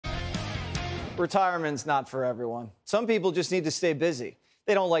Retirement's not for everyone. Some people just need to stay busy.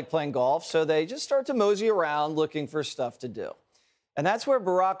 They don't like playing golf, so they just start to mosey around looking for stuff to do. And that's where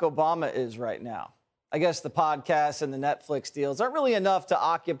Barack Obama is right now. I guess the podcasts and the Netflix deals aren't really enough to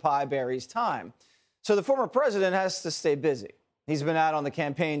occupy Barry's time. So the former president has to stay busy. He's been out on the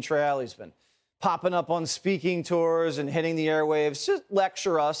campaign trail. He's been popping up on speaking tours and hitting the airwaves to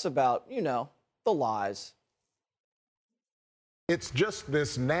lecture us about, you know, the lies. It's just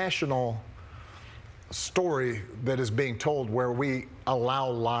this national story that is being told where we allow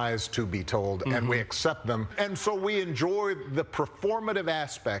lies to be told and we accept them. And so we enjoy the performative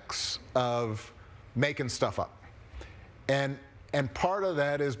aspects of making stuff up. And part of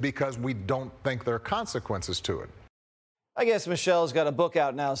that is because we don't think there are consequences to it. I guess Michelle's got a book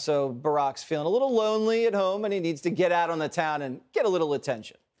out now, so Barack's feeling a little lonely at home and he needs to get out on the town and get a little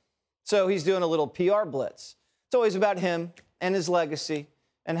attention. So he's doing a little PR blitz. It's always about him and his legacy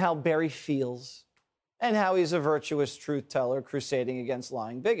and how Barry feels and how he's a virtuous truth teller crusading against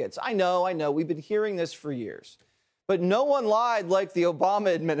lying bigots. I know, we've been hearing this for years. But no one lied like the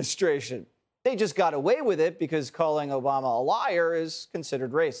Obama administration. They just got away with it because calling Obama a liar is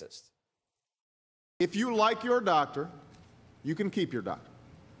considered racist. If you like your doctor, you can keep your doctor.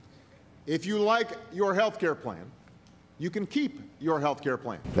 If you like your health care plan, you can keep your health care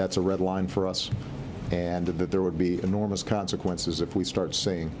plan. That's a red line for us, and that there would be enormous consequences if we start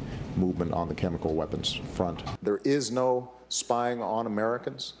seeing movement on the chemical weapons front. There is no spying on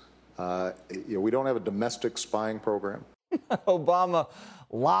Americans. We don't have a domestic spying program. Obama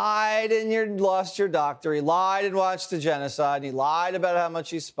lied and you lost your doctor. He lied and watched the genocide. And he lied about how much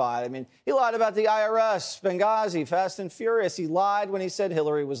he spied. I mean, he lied about the IRS, Benghazi, Fast and Furious. He lied when he said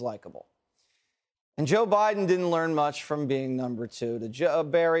Hillary was likable. And Joe Biden didn't learn much from being number two to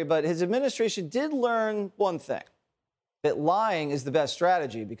Barry, but his administration did learn one thing, that lying is the best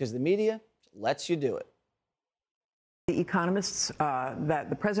strategy because the media lets you do it. The economists that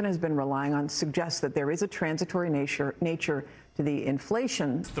the president has been relying on suggest that there is a transitory nature to the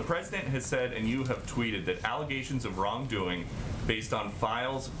inflation. The president has said, and you have tweeted, that allegations of wrongdoing based on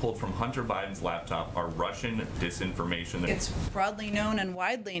files pulled from Hunter Biden's laptop are Russian disinformation. It's broadly known and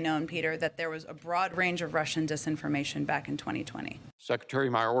widely known, Peter, that there was a broad range of Russian disinformation back in 2020. Secretary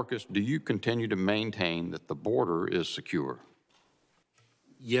Mayorkas, do you continue to maintain that the border is secure?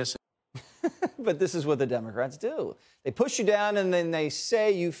 Yes. But this is what the Democrats do. They push you down and then they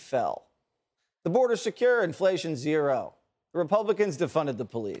say you fell. The border's secure, inflation zero. The Republicans defunded the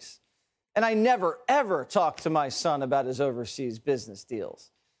police. And I never, ever talked to my son about his overseas business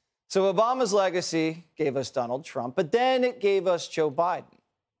deals. So Obama's legacy gave us Donald Trump, but then it gave us Joe Biden.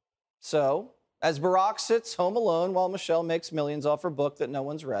 So as Barack sits home alone while Michelle makes millions off her book that no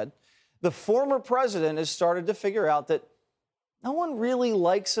one's read, the former president has started to figure out that no one really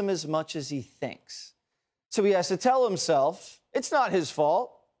likes him as much as he thinks. So he has to tell himself it's not his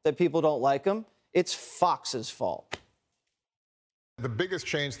fault that people don't like him. It's Fox's fault. The biggest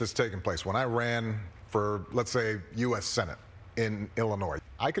change that's taken place when I ran for, let's say, U.S. Senate in Illinois,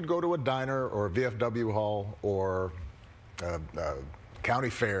 I could go to a diner or a VFW hall or a county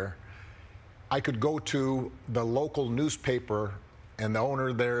fair. I could go to the local newspaper, and the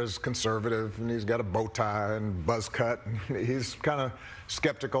owner there is conservative, and he's got a bow tie and buzz cut. And he's kind of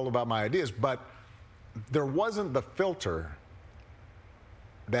skeptical about my ideas, but there wasn't the filter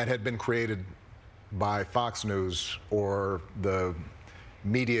that had been created by Fox News or the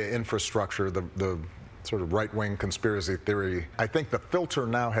media infrastructure, the sort of right-wing conspiracy theory. I think the filter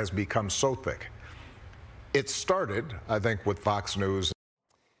now has become so thick. It started, I think, with Fox News.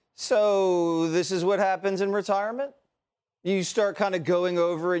 So this is what happens in retirement? You start kind of going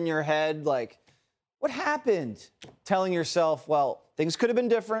over in your head, like, what happened? Telling yourself, well, things could have been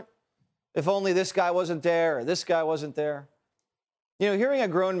different if only this guy wasn't there or this guy wasn't there. You know, hearing a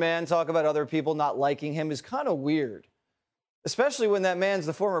grown man talk about other people not liking him is kind of weird, especially when that man's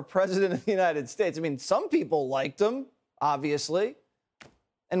the former president of the United States. I mean, some people liked him, obviously.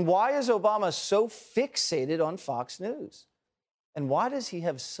 And why is Obama so fixated on Fox News? And why does he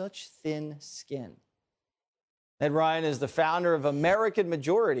have such thin skin? Ned Ryun is the founder of American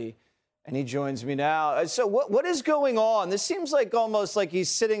Majority, and he joins me now. So what is going on? This seems like almost like he's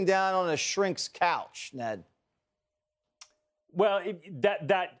sitting down on a shrink's couch, Ned. Well,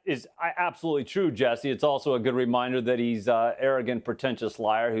 that is absolutely true, Jesse. It's also a good reminder that he's an arrogant, pretentious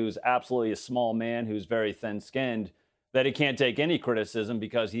liar who's absolutely a small man, who's very thin-skinned, that he can't take any criticism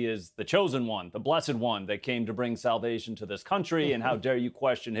because he is the chosen one, the blessed one that came to bring salvation to this country, and how dare you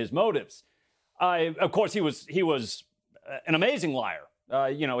question his motives? Of course, he was an amazing liar.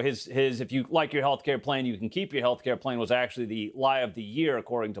 You know, his if you like your health care plan, you can keep your health care plan was actually the lie of the year,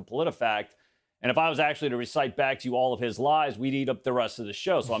 according to PolitiFact. And if I was actually to recite back to you all of his lies, we'd eat up the rest of the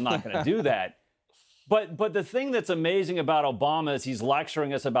show. So I'm not going to do that. But the thing that's amazing about Obama as he's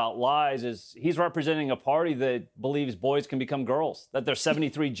lecturing us about lies is he's representing a party that believes boys can become girls, that there's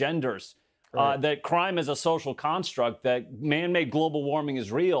 73 genders, that crime is a social construct, that man-made global warming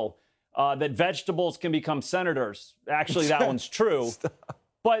is real, that vegetables can become senators. Actually, that one's true.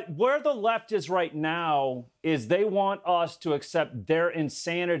 But where the left is right now is they want us to accept their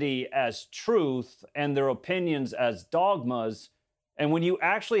insanity as truth and their opinions as dogmas. And when you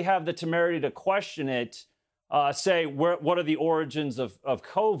actually have the temerity to question it, say, what are the origins of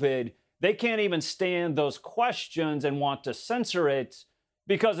COVID, they can't even stand those questions and want to censor it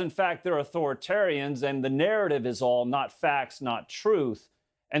because, in fact, they're authoritarians and the narrative is all not facts, not truth.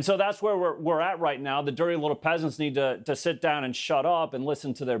 And so that's where we're at right now. The dirty little peasants need to sit down and shut up and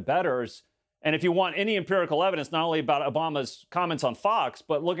listen to their betters. And if you want any empirical evidence, not only about Obama's comments on Fox,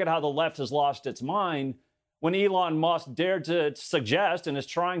 but look at how the left has lost its mind when Elon Musk dared to suggest and is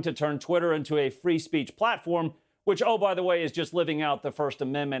trying to turn Twitter into a free speech platform, which, oh, by the way, is just living out the First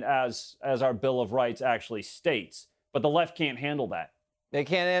Amendment as our Bill of Rights actually states. But the left can't handle that. They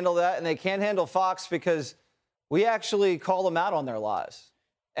can't handle that, and they can't handle Fox because we actually call them out on their lies.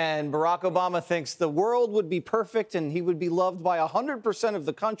 And Barack Obama thinks the world would be perfect and he would be loved by 100% of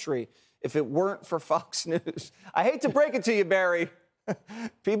the country if it weren't for Fox News. I hate to break it to you, Barry.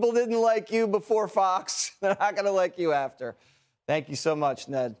 People didn't like you before Fox. They're not going to like you after. Thank you so much,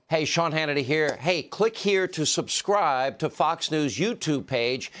 Ned. Hey, Sean Hannity here. Hey, click here to subscribe to Fox News YouTube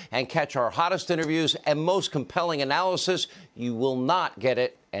page and catch our hottest interviews and most compelling analysis. You will not get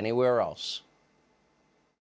it anywhere else.